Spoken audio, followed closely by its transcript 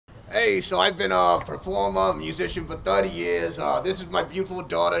Okay, so I've been a performer, musician for 30 years. This is my beautiful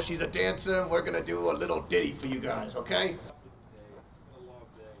daughter. She's a dancer. We're gonna do a little ditty for you guys, okay?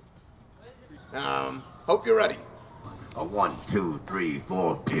 Hope you're ready. A 1, 2, 3,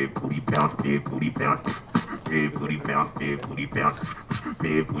 4. Big booty bounce, big booty bounce. Big booty bounce, big booty bounce.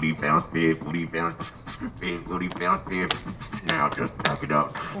 Big booty bounce, big booty bounce. Big booty bounce, big. Now just back it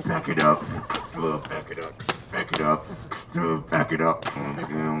up, back it up. Back it up, back it up. Back it up.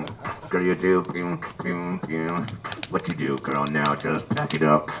 Girl, you do. What you do, girl? Now just back it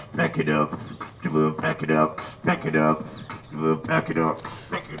up, back it up. Back it up, back it up. Back it up,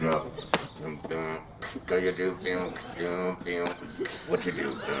 back it up. Girl, you do. What you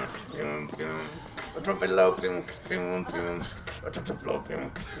do? Drop it low. Drop it low.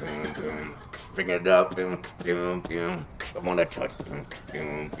 Bring it up. I wanna touch.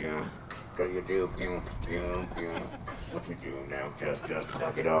 Girl, you do. What you do now? Just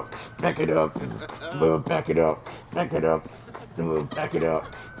back it up. Back it up. Back it up. Back it up. Back it up.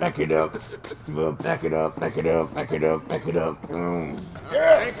 Back it up. Back it up. Back it up. Back it up. Back it up.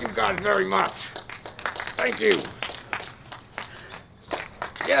 Yeah, thank you guys very much. Thank you.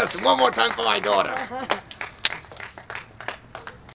 Yes, one more time for my daughter.